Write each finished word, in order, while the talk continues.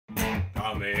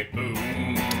Comic Boom.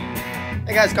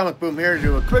 Hey guys, Comic Boom here to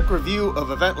do a quick review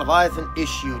of Event Leviathan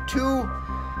issue 2.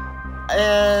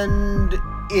 And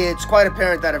it's quite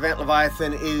apparent that Event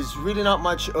Leviathan is really not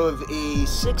much of a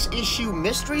 6-issue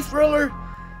mystery thriller.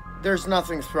 There's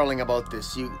nothing thrilling about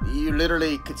this. You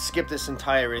literally could skip this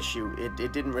entire issue.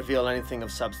 It didn't reveal anything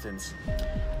of substance.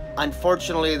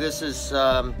 Unfortunately, this is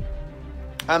I'm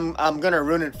gonna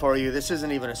ruin it for you. This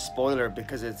isn't even a spoiler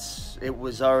because it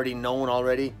was already known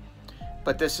already.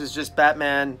 But this is just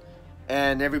Batman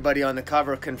and everybody on the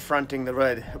cover confronting the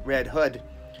Red Hood,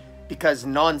 because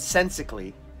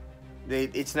nonsensically,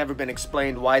 it's never been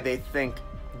explained why they think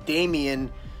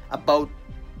Damian, about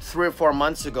 3 or 4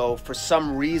 months ago, for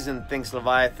some reason thinks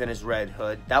Leviathan is Red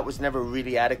Hood. That was never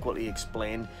really adequately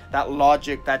explained. That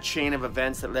logic, that chain of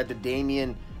events that led to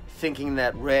Damian thinking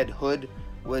that Red Hood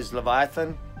was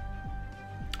Leviathan,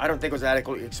 I don't think it was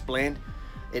adequately explained.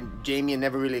 Damian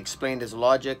never really explained his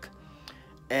logic,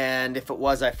 and if it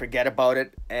was, I forget about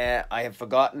it. I have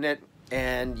forgotten it,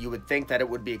 and you would think that it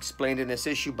would be explained in this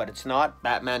issue, but it's not.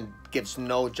 Batman gives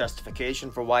no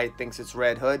justification for why he thinks it's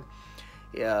Red Hood.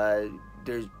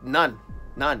 There's none.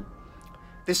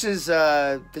 This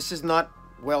is not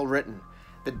well written.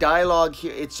 The dialogue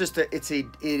here,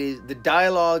 the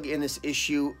dialogue in this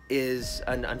issue is,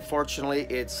 and unfortunately,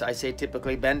 I say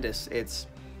typically Bendis.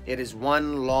 It is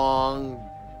one long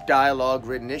dialogue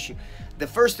written issue. The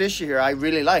first issue here I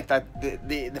really liked.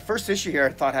 The first issue here I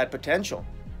thought had potential.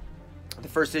 The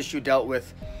first issue dealt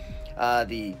with that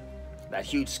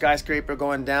huge skyscraper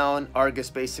going down, Argus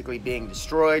basically being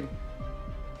destroyed,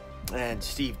 and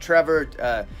Steve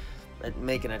Trevor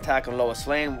make an attack on Lois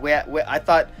Lane. I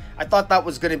thought that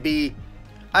was going to be,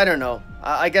 I don't know.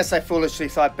 I guess I foolishly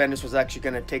thought Bendis was actually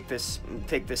going to take this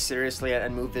seriously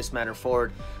and move this matter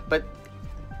forward. But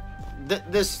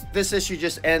this issue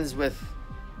just ends with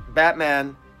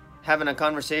Batman having a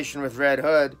conversation with Red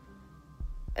Hood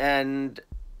and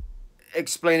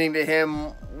explaining to him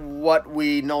what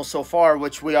we know so far,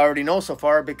 which we already know so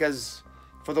far, because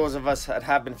for those of us that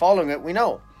have been following it, we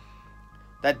know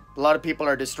that a lot of people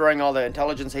are destroying all the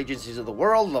intelligence agencies of the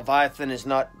world. Leviathan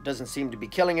doesn't seem to be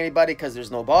killing anybody because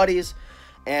there's no bodies.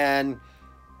 And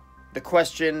the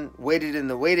question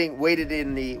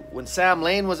when Sam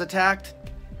Lane was attacked,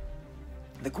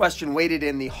 the question waited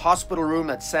in the hospital room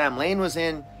that Sam Lane was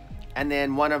in, and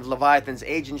then one of Leviathan's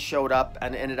agents showed up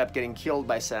and ended up getting killed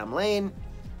by Sam Lane.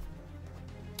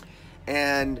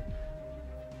 And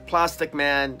Plastic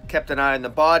Man kept an eye on the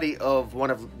body of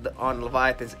on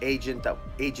Leviathan's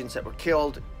agents that were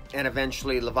killed, and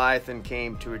eventually Leviathan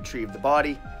came to retrieve the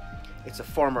body. It's a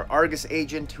former Argus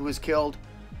agent who was killed,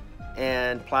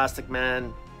 and Plastic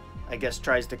Man, I guess,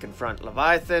 tries to confront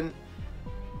Leviathan.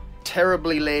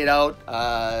 Terribly laid out.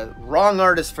 Wrong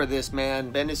artist for this,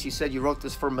 man. Bendis, you said you wrote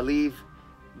this for Maleev.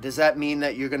 Does that mean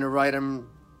that you're going to write him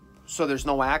so there's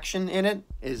no action in it?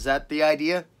 Is that the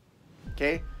idea?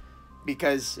 Okay.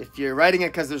 Because if you're writing it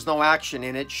because there's no action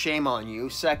in it, shame on you.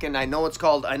 Second, I know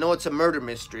it's a murder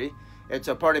mystery. It's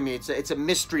a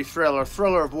mystery thriller.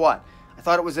 Thriller of what? I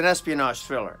thought it was an espionage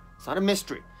thriller. It's not a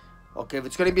mystery. Okay, if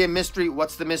it's going to be a mystery,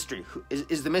 what's the mystery?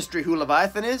 Is the mystery who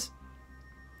Leviathan is?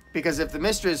 Because if the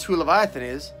mystery is who Leviathan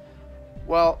is,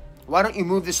 well, why don't you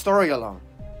move the story along?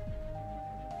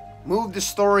 Move the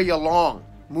story along.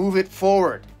 Move it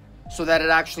forward so that it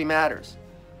actually matters.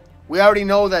 We already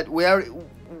know that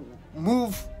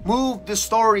move the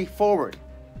story forward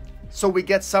so we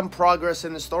get some progress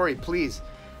in the story, please.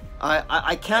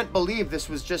 I can't believe this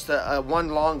was just a one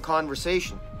long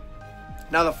conversation.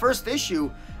 Now, the first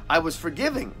issue, I was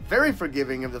forgiving, very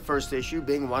forgiving of the first issue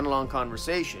being one long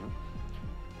conversation,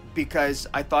 because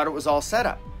I thought it was all set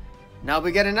up. Now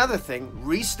we get another thing,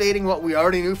 restating what we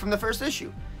already knew from the first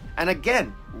issue. And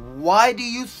again, why do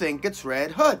you think it's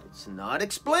Red Hood? It's not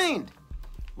explained.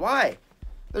 Why?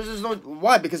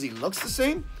 Why? Because he looks the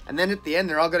same? And then at the end,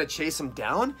 they're all going to chase him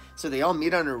down? So they all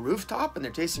meet on a rooftop and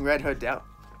they're chasing Red Hood down.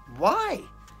 Why?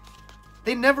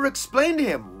 They never explained to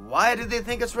him. Why did they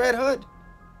think it's Red Hood?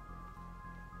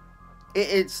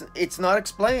 It's not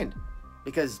explained.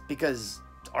 Because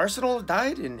Arsenal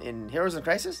died in Heroes in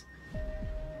Crisis?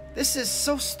 This is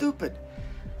so stupid.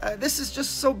 This is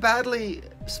just so badly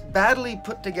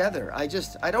put together. I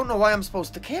don't know why I'm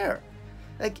supposed to care.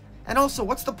 And also,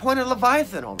 what's the point of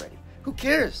Leviathan already? Who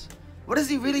cares? What has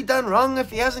he really done wrong if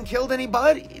he hasn't killed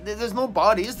anybody? There's no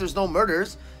bodies, there's no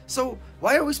murders. So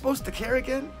why are we supposed to care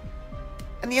again?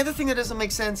 And the other thing that doesn't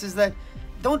make sense is that,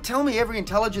 don't tell me every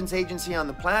intelligence agency on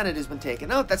the planet has been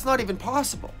taken out. That's not even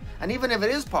possible. And even if it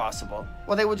is possible,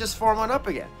 well, they would just form one up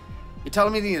again. You're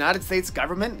telling me the United States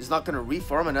government is not going to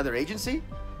reform another agency?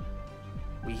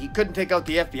 he couldn't take out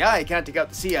the FBI, he can't take out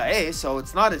the CIA, so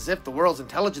it's not as if the world's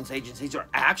intelligence agencies are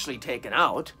actually taken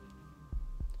out.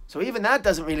 So even that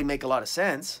doesn't really make a lot of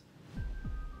sense.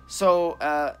 So,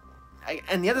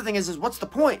 and the other thing is what's the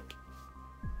point?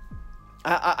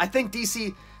 I think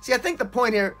DC, see, I think the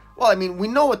point here, well, I mean, we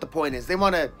know what the point is. They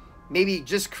want to maybe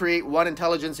just create one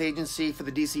intelligence agency for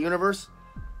the DC universe.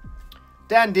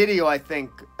 Dan Didio, I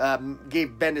think,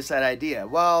 gave Bendis that idea.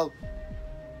 Well,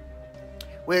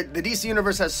 the DC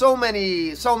universe has so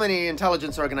many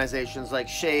intelligence organizations like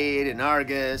SHADE and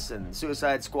Argus and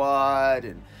Suicide Squad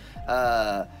and,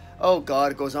 oh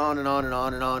God, it goes on and on and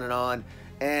on and on and on.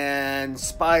 And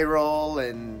Spiral,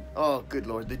 and oh good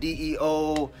lord, the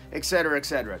DEO, etc.,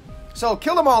 etc. So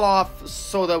kill them all off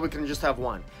so that we can just have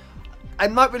one.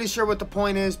 I'm not really sure what the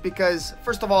point is, because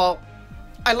first of all,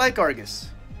 I like Argus,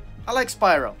 I like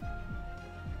Spiral,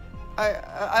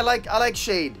 I like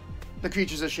SHADE, the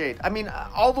creatures of SHADE. I mean,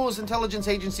 all those intelligence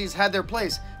agencies had their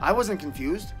place. I wasn't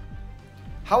confused.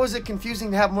 How is it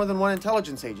confusing to have more than one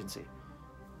intelligence agency?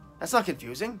 That's not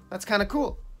confusing. That's kind of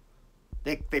cool.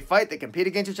 They fight, they compete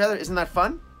against each other. Isn't that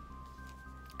fun?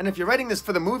 And if you're writing this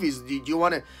for the movies, do you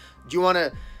want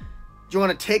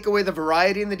to take away the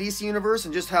variety in the DC universe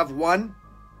and just have one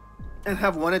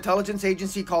intelligence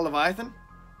agency called Leviathan?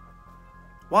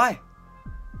 Why?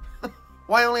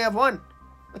 Why only have one?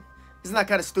 Isn't that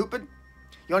kind of stupid?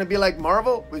 You want to be like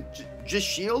Marvel with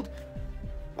just S.H.I.E.L.D.?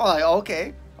 Well,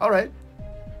 okay, all right.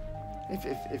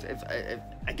 If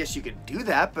I guess you could do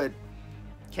that, but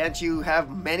can't you have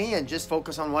many and just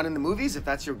focus on one in the movies if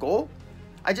that's your goal?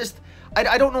 I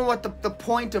don't know what the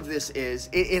point of this is.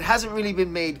 It hasn't really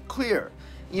been made clear,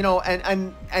 you know.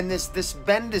 And this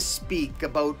Bendis speak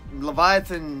about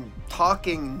Leviathan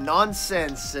talking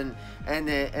nonsense and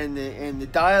the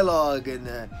dialogue and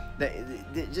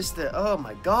the oh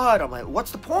my God, I'm like,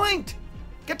 what's the point?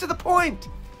 Get to the point.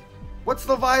 What's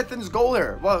Leviathan's goal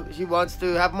here? Well, he wants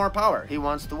to have more power. He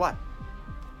wants to what?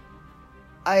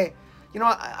 You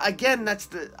know, again,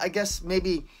 I guess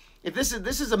maybe if this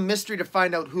is a mystery to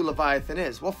find out who Leviathan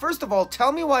is. Well, first of all,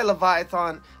 tell me why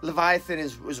Leviathan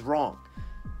is wrong.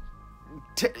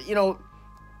 You know,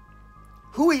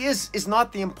 who he is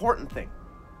not the important thing.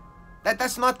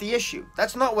 That's not the issue.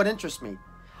 That's not what interests me.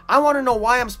 I want to know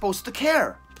why I'm supposed to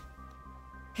care.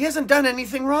 He hasn't done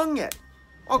anything wrong yet.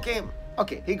 Okay,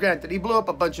 he granted, he blew up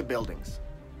a bunch of buildings.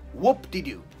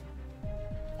 Whoop-de-doo.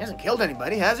 He hasn't killed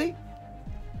anybody, has he?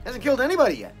 Hasn't killed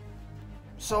anybody yet.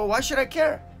 So why should I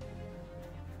care?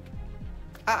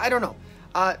 I don't know.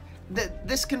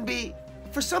 This can be,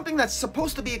 for something that's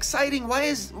supposed to be exciting, why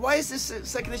is this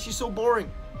second issue so boring?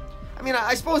 I mean,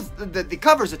 I suppose the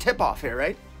cover's a tip-off here,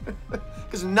 right?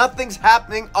 Because nothing's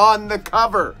happening on the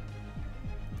cover.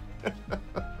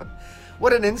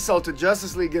 What an insult to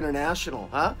Justice League International,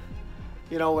 huh?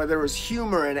 You know, where there was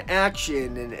humor and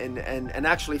action and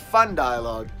actually fun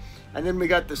dialogue. And then we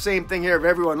got the same thing here of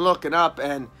everyone looking up,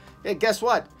 and hey, guess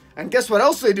what? And guess what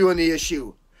else they do in the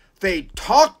issue? They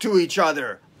talk to each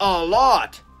other a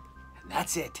lot. And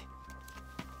that's it.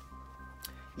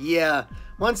 Yeah,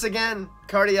 once again,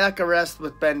 cardiac arrest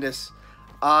with Bendis.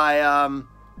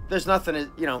 There's nothing,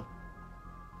 you know.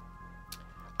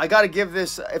 I got to give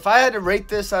this, if I had to rate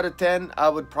this out of 10, I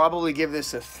would probably give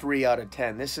this a 3 out of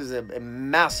 10. This is a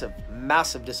massive,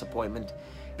 massive disappointment.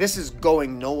 This is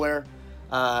going nowhere.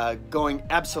 Going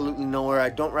absolutely nowhere. I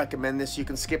don't recommend this. You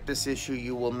can skip this issue.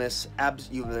 You will miss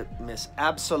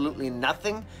absolutely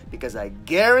nothing, because I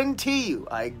guarantee you,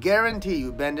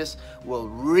 Bendis will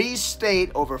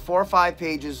restate over 4 or 5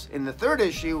 pages in the 3rd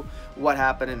issue what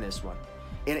happened in this one,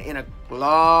 in a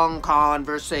long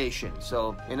conversation.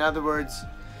 So, in other words,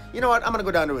 you know what? I'm gonna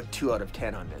go down to a 2 out of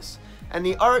 10 on this. And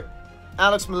the art,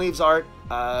 Alex Maleev's art,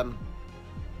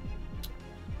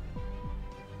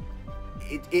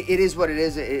 It is what it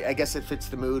is. I guess it fits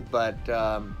the mood, but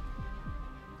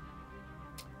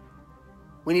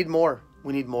we need more.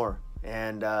 We need more.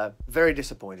 And very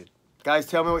disappointed. Guys,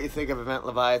 tell me what you think of Event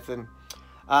Leviathan.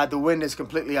 The wind is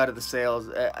completely out of the sails.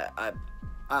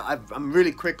 I'm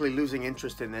really quickly losing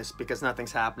interest in this because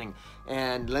nothing's happening.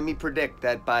 And let me predict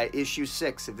that by issue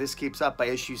 6, if this keeps up by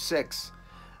issue 6,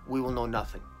 we will know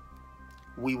nothing.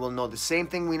 We will know the same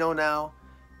thing we know now,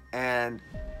 and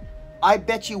I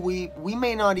bet you we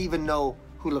may not even know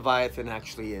who Leviathan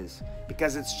actually is,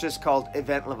 because it's just called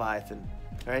Event Leviathan,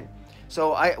 right?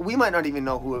 So we might not even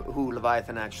know who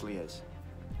Leviathan actually is.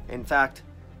 In fact,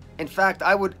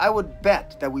 I would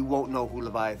bet that we won't know who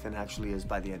Leviathan actually is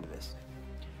by the end of this.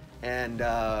 And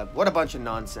what a bunch of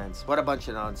nonsense! What a bunch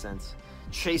of nonsense!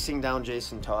 Chasing down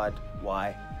Jason Todd.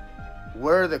 Why?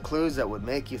 Where are the clues that would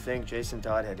make you think Jason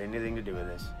Todd had anything to do with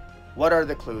this? What are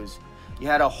the clues? You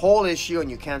had a whole issue and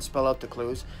you can't spell out the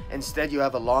clues. Instead, you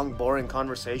have a long, boring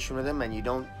conversation with him and you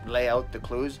don't lay out the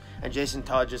clues. And Jason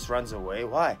Todd just runs away.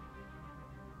 Why?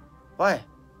 Why?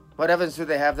 What evidence do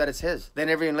they have that it's his? They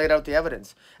never even laid out the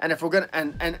evidence. And if we're gonna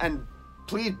and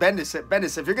please,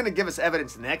 Bendis, if you're gonna give us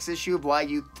evidence next issue of why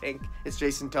you think it's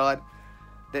Jason Todd,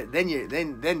 then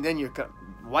you're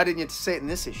why didn't you say it in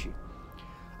this issue?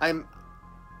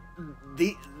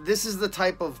 This is the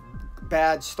type of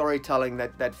bad storytelling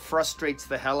that frustrates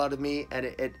the hell out of me, and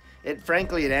it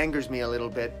frankly it angers me a little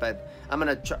bit. But I'm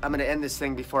gonna end this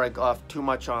thing before I go off too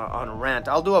much on a rant.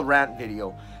 I'll do a rant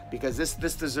video because this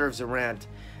deserves a rant.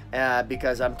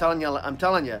 Because I'm telling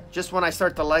you, just when I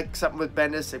start to like something with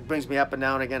Bendis, it brings me up and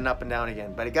down again, up and down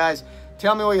again. But guys,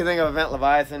 tell me what you think of Event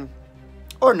Leviathan,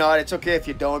 or not. It's okay if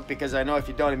you don't, because I know if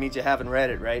you don't, it means you haven't read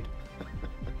it, right?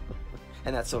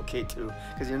 And that's okay too,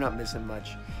 because you're not missing much.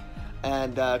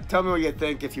 And tell me what you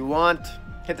think. If you want,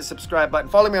 hit the subscribe button.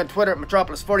 Follow me on Twitter at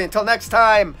Metropolis40. Until next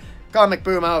time, Comic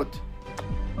Boom out.